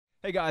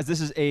Hey guys, this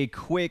is a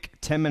quick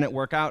 10-minute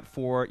workout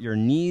for your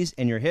knees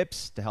and your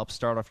hips to help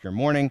start off your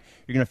morning.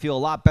 You're going to feel a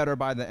lot better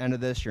by the end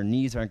of this. Your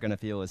knees aren't going to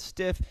feel as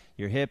stiff.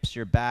 Your hips,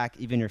 your back,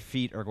 even your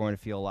feet are going to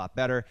feel a lot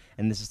better.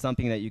 And this is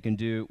something that you can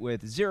do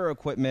with zero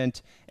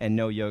equipment and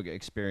no yoga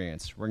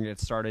experience. We're going to get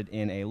started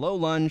in a low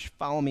lunge.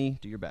 Follow me,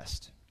 do your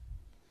best.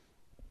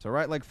 So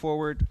right leg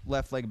forward,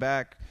 left leg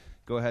back.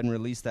 Go ahead and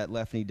release that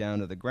left knee down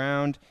to the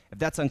ground. If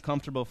that's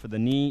uncomfortable for the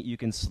knee, you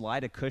can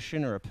slide a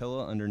cushion or a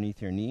pillow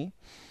underneath your knee.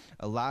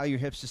 Allow your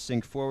hips to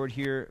sink forward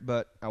here,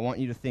 but I want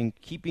you to think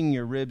keeping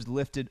your ribs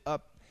lifted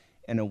up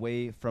and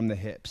away from the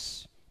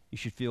hips. You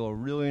should feel a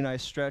really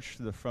nice stretch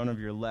through the front of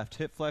your left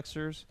hip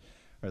flexors,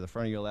 or the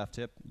front of your left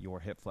hip, your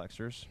hip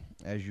flexors,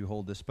 as you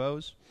hold this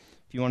pose.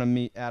 If you want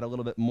to add a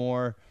little bit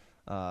more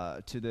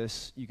to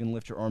this, you can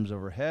lift your arms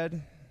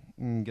overhead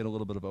and get a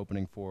little bit of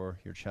opening for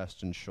your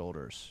chest and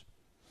shoulders.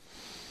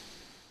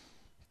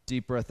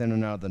 Deep breath in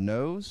and out of the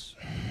nose.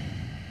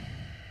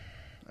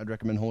 I'd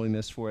recommend holding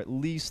this for at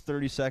least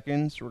 30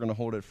 seconds. We're going to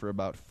hold it for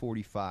about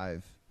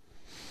 45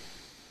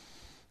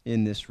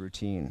 in this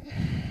routine.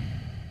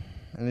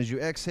 And as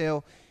you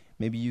exhale,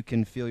 maybe you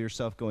can feel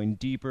yourself going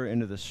deeper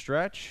into the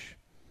stretch.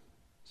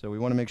 So we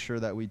want to make sure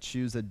that we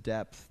choose a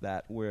depth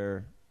that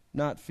we're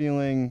not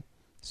feeling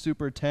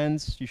super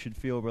tense. You should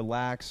feel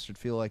relaxed. You should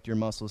feel like your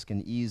muscles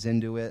can ease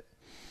into it.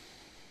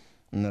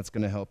 And that's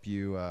going to help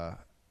you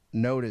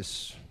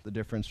notice the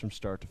difference from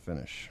start to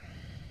finish.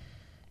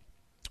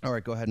 All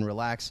right, go ahead and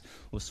relax.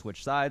 We'll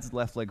switch sides.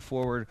 Left leg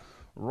forward,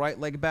 right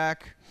leg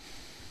back.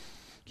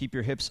 Keep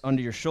your hips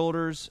under your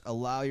shoulders.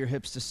 Allow your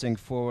hips to sink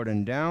forward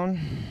and down,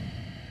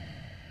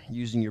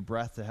 using your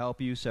breath to help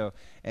you. So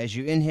as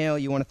you inhale,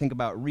 you want to think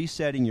about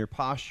resetting your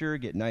posture.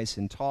 Get nice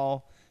and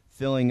tall,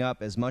 filling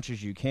up as much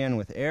as you can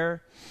with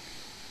air.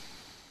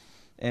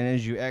 And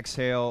as you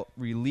exhale,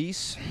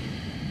 release.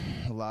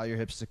 Allow your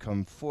hips to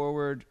come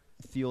forward.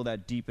 Feel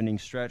that deepening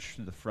stretch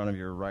through the front of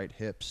your right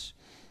hips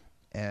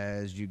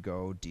as you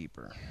go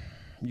deeper.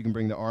 You can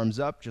bring the arms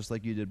up just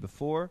like you did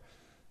before.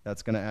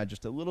 That's going to add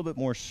just a little bit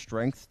more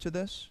strength to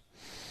this.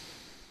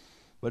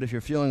 But if you're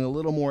feeling a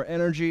little more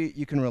energy,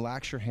 you can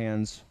relax your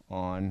hands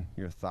on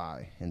your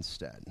thigh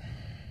instead.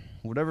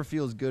 Whatever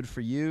feels good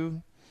for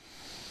you.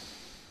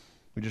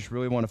 We just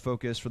really want to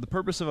focus, for the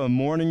purpose of a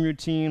morning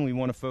routine, we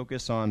want to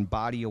focus on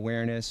body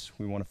awareness.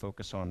 We want to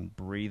focus on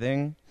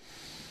breathing.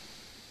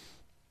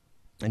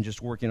 And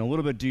just working a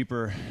little bit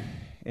deeper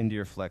into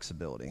your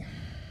flexibility.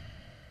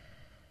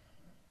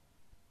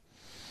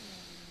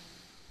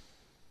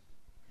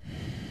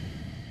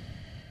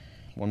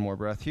 One more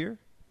breath here.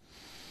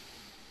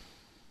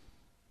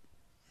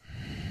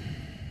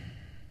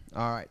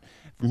 All right.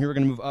 From here, we're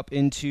going to move up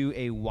into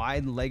a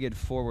wide-legged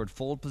forward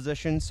fold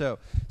position. So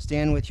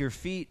stand with your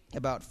feet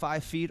about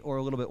 5 feet or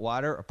a little bit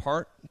wider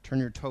apart. Turn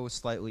your toes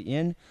slightly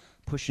in.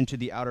 Push into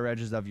the outer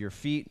edges of your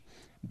feet.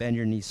 Bend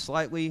your knees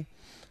slightly.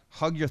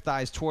 Hug your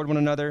thighs toward one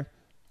another.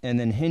 And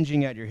then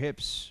hinging at your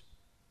hips,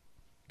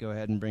 go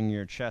ahead and bring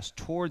your chest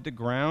toward the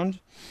ground.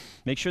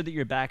 Make sure that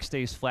your back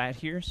stays flat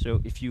here.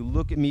 So if you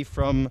look at me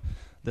from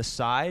the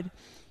side,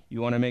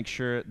 you want to make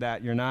sure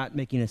that you're not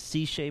making a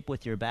C shape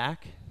with your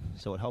back.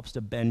 So it helps to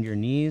bend your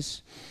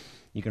knees.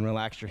 You can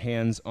relax your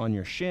hands on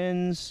your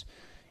shins.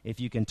 If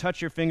you can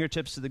touch your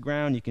fingertips to the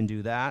ground, you can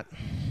do that.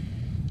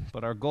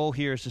 But our goal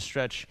here is to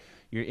stretch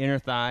your inner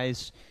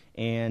thighs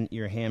and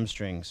your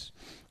hamstrings.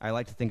 I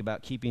like to think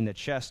about keeping the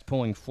chest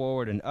pulling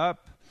forward and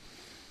up.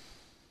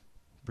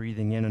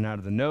 Breathing in and out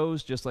of the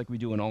nose, just like we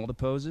do in all the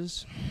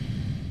poses.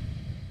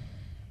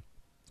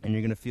 And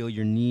you're going to feel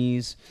your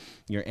knees,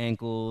 your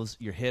ankles,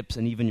 your hips,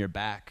 and even your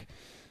back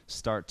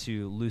start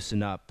to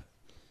loosen up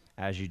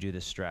as you do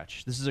this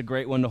stretch. This is a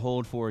great one to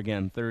hold for,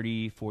 again,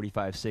 30,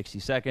 45, 60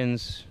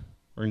 seconds.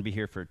 We're going to be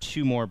here for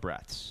 2 more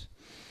breaths.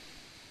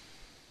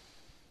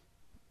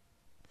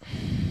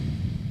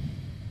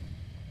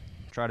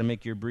 Try to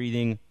make your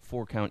breathing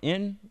 4 count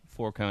in,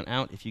 4 count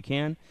out if you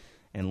can,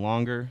 and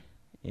longer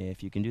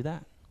if you can do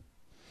that.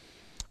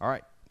 All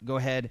right, go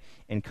ahead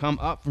and come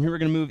up. From here, we're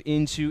going to move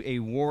into a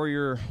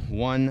Warrior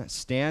One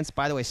stance.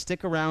 By the way,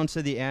 stick around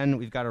to the end.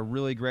 We've got a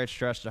really great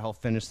stretch to help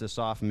finish this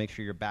off and make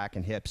sure your back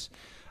and hips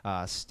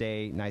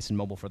stay nice and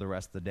mobile for the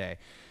rest of the day.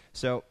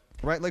 So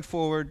right leg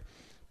forward,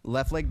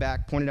 left leg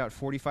back, pointed out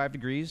 45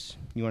 degrees.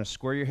 You want to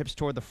square your hips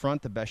toward the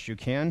front the best you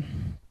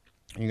can.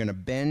 You're going to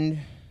bend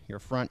your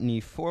front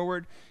knee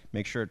forward.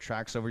 Make sure it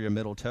tracks over your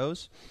middle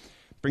toes.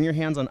 Bring your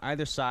hands on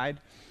either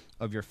side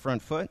of your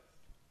front foot,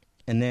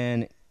 and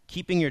then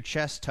keeping your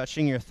chest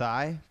touching your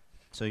thigh,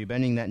 so you're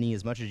bending that knee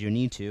as much as you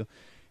need to.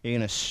 You're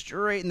going to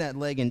straighten that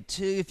leg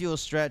until you feel a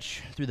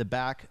stretch through the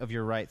back of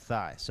your right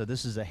thigh. So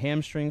this is a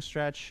hamstring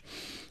stretch.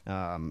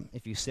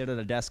 If you sit at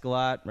a desk a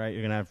lot, right,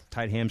 you're going to have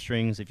tight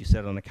hamstrings. If you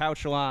sit on the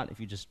couch a lot, if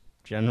you just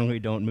generally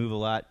don't move a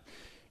lot,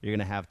 you're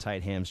going to have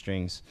tight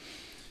hamstrings.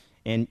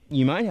 And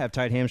you might have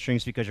tight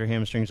hamstrings because your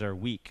hamstrings are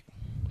weak.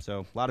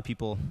 So a lot of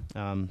people,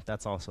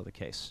 that's also the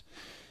case.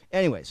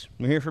 Anyways,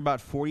 we're here for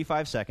about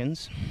 45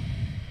 seconds.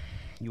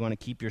 You want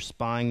to keep your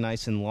spine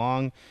nice and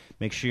long.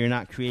 Make sure you're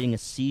not creating a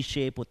C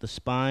shape with the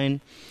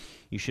spine.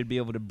 You should be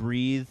able to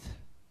breathe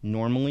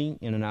normally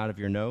in and out of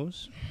your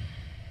nose.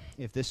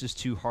 If this is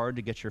too hard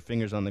to get your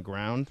fingers on the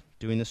ground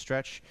doing this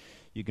stretch,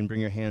 you can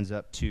bring your hands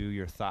up to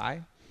your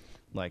thigh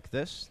like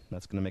this.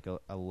 That's going to make it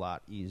a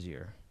lot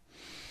easier.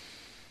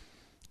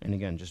 And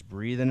again, just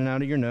breathe in and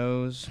out of your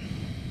nose.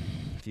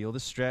 Feel the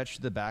stretch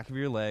to the back of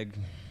your leg.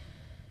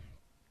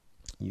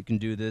 You can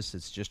do this.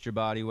 It's just your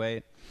body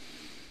weight.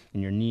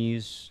 And your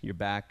knees, your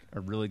back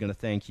are really going to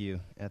thank you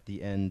at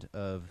the end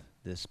of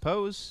this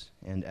pose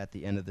and at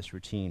the end of this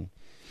routine,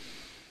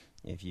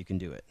 if you can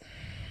do it.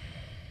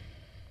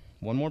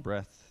 One more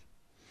breath.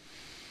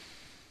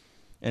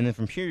 And then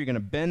from here, you're going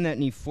to bend that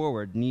knee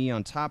forward, knee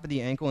on top of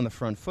the ankle and the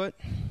front foot.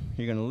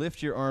 You're going to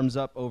lift your arms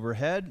up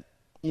overhead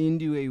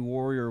into a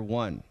warrior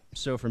one.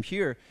 So from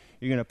here,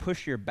 you're going to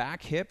push your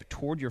back hip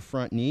toward your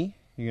front knee.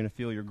 You're going to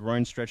feel your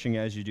groin stretching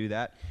as you do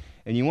that.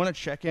 And you want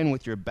to check in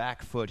with your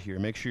back foot here.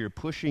 Make sure you're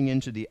pushing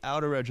into the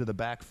outer edge of the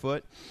back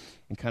foot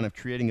and kind of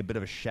creating a bit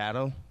of a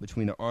shadow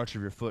between the arch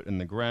of your foot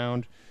and the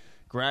ground,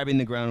 grabbing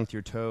the ground with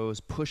your toes,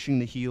 pushing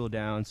the heel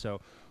down.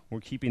 So we're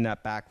keeping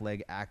that back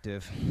leg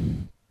active.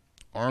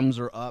 Arms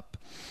are up.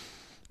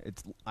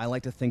 I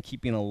like to think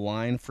keeping a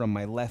line from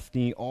my left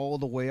knee all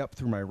the way up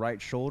through my right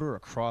shoulder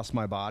across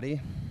my body.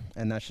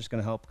 And that's just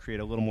going to help create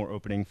a little more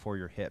opening for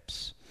your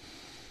hips.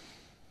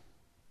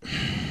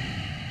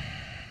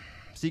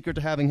 Secret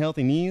to having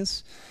healthy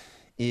knees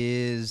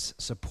is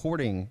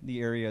supporting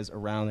the areas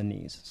around the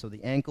knees. So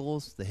the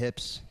ankles, the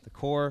hips, the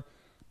core.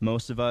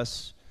 Most of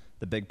us,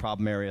 the big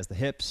problem area is the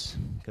hips,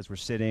 because we're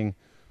sitting,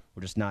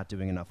 we're just not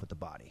doing enough with the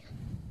body.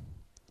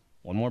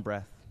 One more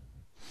breath.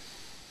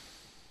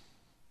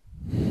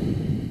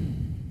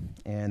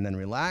 And then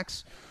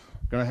relax.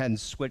 Go ahead and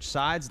switch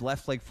sides,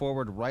 left leg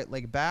forward, right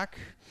leg back.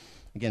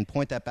 Again,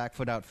 point that back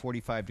foot out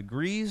 45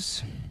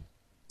 degrees.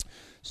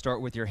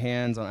 Start with your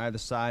hands on either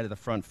side of the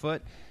front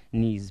foot,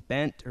 knees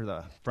bent, or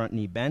the front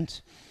knee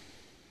bent.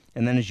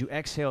 And then as you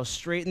exhale,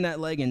 straighten that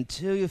leg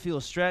until you feel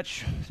a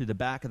stretch through the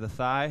back of the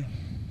thigh.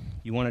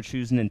 You want to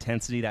choose an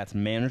intensity that's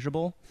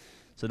manageable.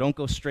 So don't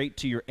go straight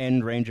to your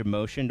end range of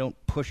motion. Don't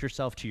push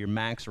yourself to your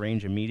max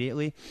range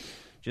immediately.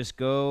 Just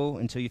go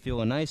until you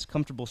feel a nice,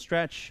 comfortable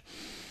stretch.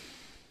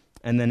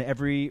 And then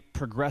every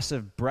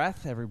progressive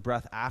breath, every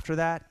breath after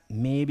that,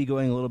 maybe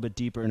going a little bit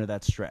deeper into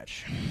that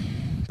stretch.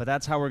 But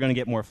that's how we're going to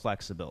get more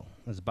flexible,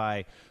 is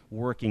by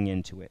working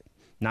into it.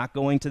 Not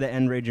going to the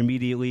end range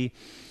immediately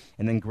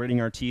and then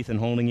gritting our teeth and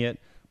holding it,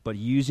 but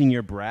using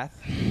your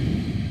breath,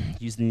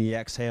 using the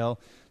exhale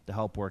to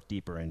help work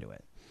deeper into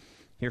it.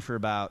 Here for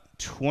about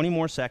 20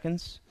 more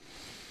seconds.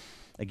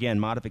 Again,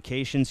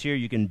 modifications here.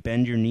 You can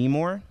bend your knee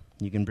more.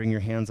 You can bring your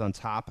hands on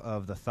top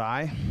of the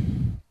thigh.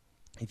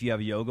 If you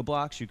have yoga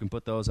blocks, you can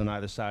put those on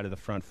either side of the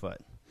front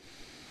foot.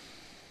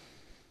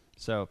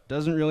 So it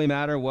doesn't really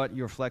matter what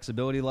your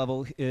flexibility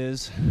level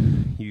is.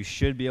 You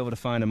should be able to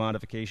find a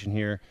modification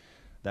here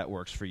that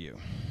works for you.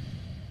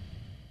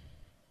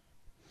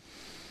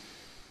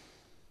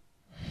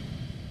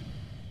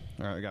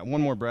 All right, we got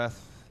one more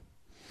breath.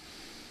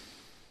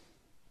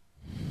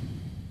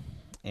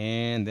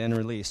 And then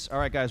release. All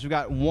right, guys, we've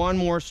got one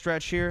more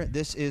stretch here.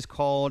 This is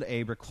called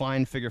a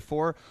Reclined Figure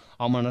 4.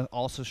 I'm going to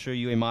also show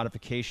you a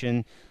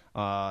modification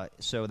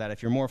so that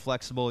if you're more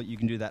flexible, you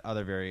can do that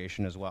other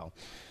variation as well.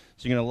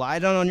 So you're going to lie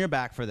down on your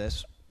back for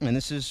this, and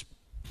this is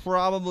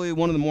probably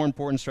one of the more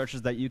important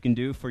stretches that you can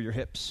do for your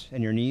hips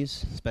and your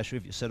knees, especially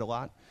if you sit a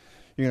lot.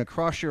 You're going to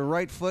cross your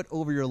right foot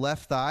over your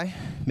left thigh,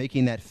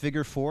 making that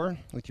figure 4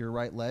 with your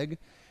right leg,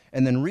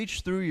 and then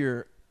reach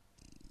through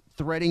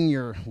threading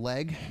your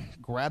leg,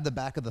 grab the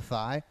back of the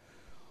thigh,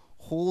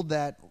 hold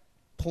that,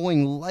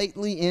 pulling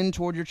lightly in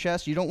toward your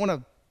chest. You don't want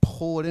to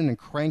pull it in and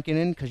crank it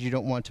in because you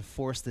don't want to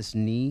force this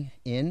knee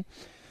in.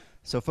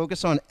 So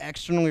focus on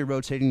externally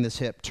rotating this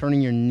hip,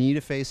 turning your knee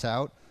to face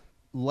out,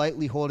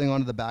 lightly holding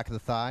onto the back of the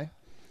thigh.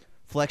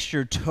 Flex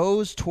your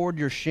toes toward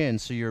your shin,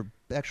 so you're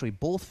actually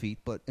both feet,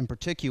 but in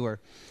particular,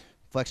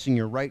 flexing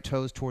your right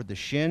toes toward the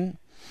shin,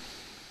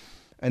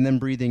 and then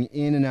breathing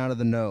in and out of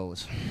the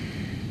nose.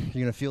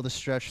 You're going to feel the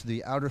stretch through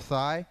the outer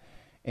thigh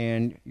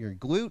and your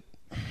glute.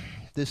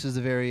 This is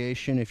a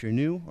variation if you're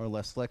new or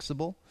less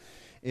flexible.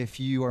 If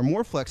you are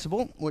more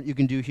flexible, what you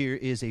can do here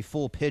is a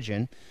full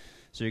pigeon.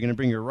 So you're going to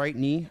bring your right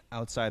knee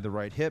outside the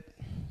right hip.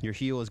 Your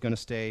heel is going to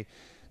stay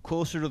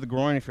closer to the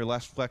groin if you're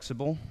less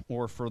flexible,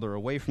 or further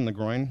away from the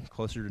groin,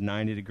 closer to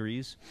 90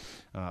 degrees,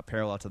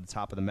 parallel to the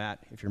top of the mat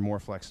if you're more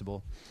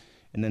flexible.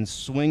 And then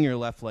swing your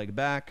left leg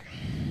back,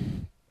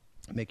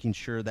 making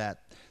sure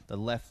that the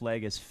left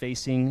leg is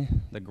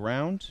facing the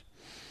ground.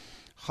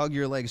 Hug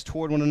your legs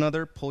toward one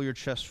another, pull your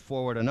chest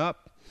forward and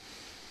up,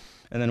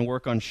 and then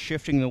work on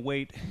shifting the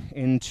weight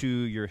into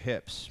your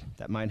hips.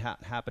 That might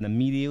happen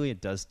immediately. It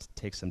does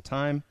take some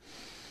time.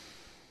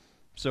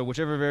 So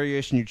whichever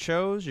variation you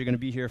chose, you're going to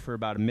be here for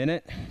about a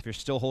minute. If you're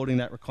still holding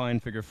that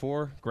reclined figure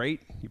 4,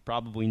 great. You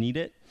probably need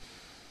it.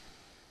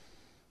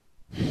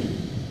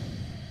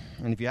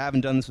 And if you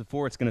haven't done this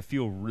before, it's going to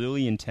feel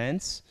really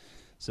intense.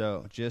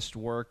 So just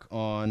work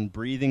on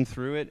breathing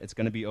through it. It's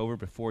going to be over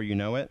before you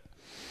know it.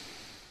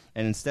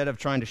 And instead of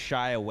trying to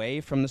shy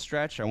away from the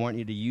stretch, I want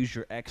you to use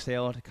your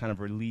exhale to kind of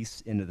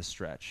release into the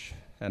stretch.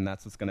 And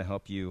that's what's going to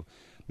help you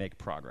make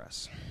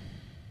progress.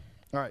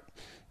 All right,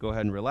 go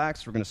ahead and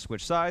relax. We're going to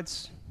switch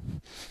sides.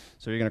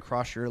 So you're going to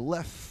cross your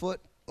left foot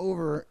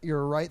over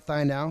your right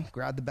thigh now.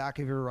 Grab the back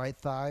of your right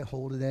thigh,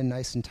 hold it in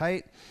nice and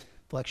tight.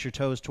 Flex your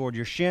toes toward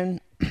your shin.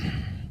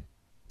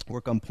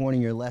 Work on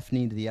pointing your left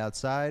knee to the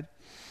outside.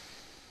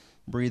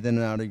 Breathe in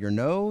and out of your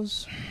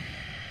nose.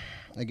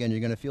 Again, you're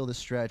going to feel the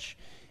stretch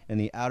in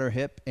the outer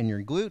hip and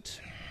your glute.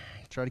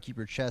 Try to keep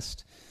your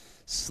chest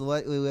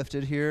slightly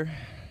lifted here.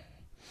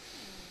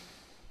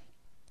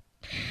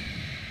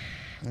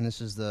 And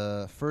this is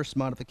the first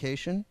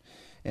modification.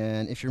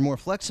 And if you're more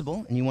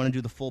flexible and you want to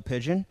do the full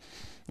pigeon,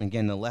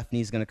 again, the left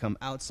knee is going to come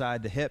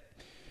outside the hip.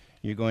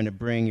 You're going to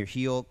bring your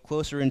heel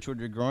closer in toward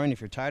your groin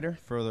if you're tighter,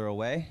 further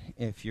away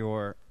if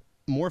you're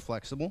more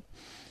flexible.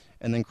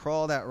 And then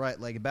crawl that right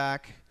leg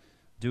back,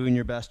 doing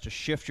your best to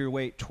shift your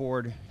weight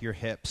toward your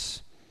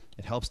hips.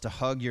 It helps to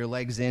hug your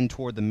legs in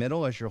toward the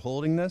middle as you're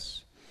holding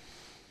this.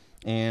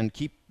 And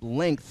keep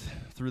length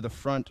through the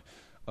front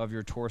of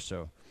your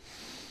torso.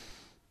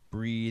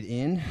 Breathe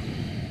in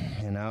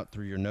and out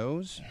through your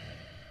nose.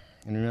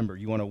 And remember,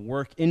 you want to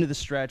work into the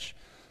stretch.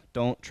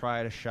 Don't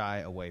try to shy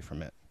away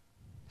from it.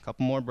 A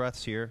couple more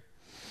breaths here.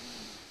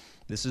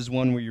 This is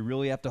one where you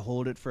really have to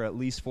hold it for at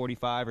least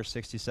 45 or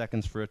 60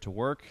 seconds for it to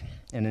work.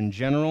 And in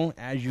general,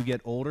 as you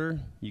get older,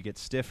 you get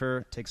stiffer.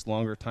 It takes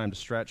longer time to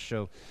stretch,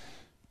 so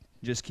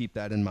just keep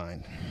that in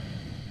mind.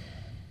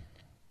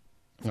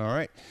 All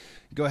right,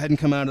 go ahead and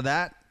come out of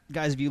that.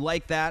 Guys, if you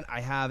like that,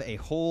 I have a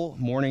whole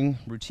morning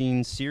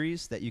routine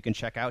series that you can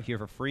check out here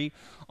for free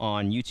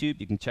on YouTube.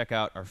 You can check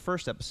out our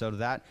first episode of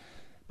that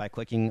by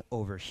clicking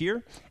over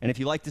here. And if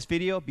you like this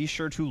video, be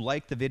sure to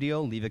like the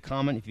video, leave a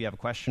comment if you have a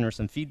question or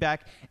some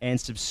feedback, and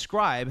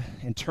subscribe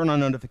and turn on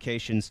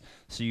notifications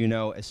so you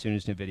know as soon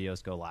as new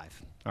videos go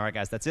live. All right,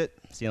 guys, that's it.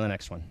 See you in the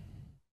next one.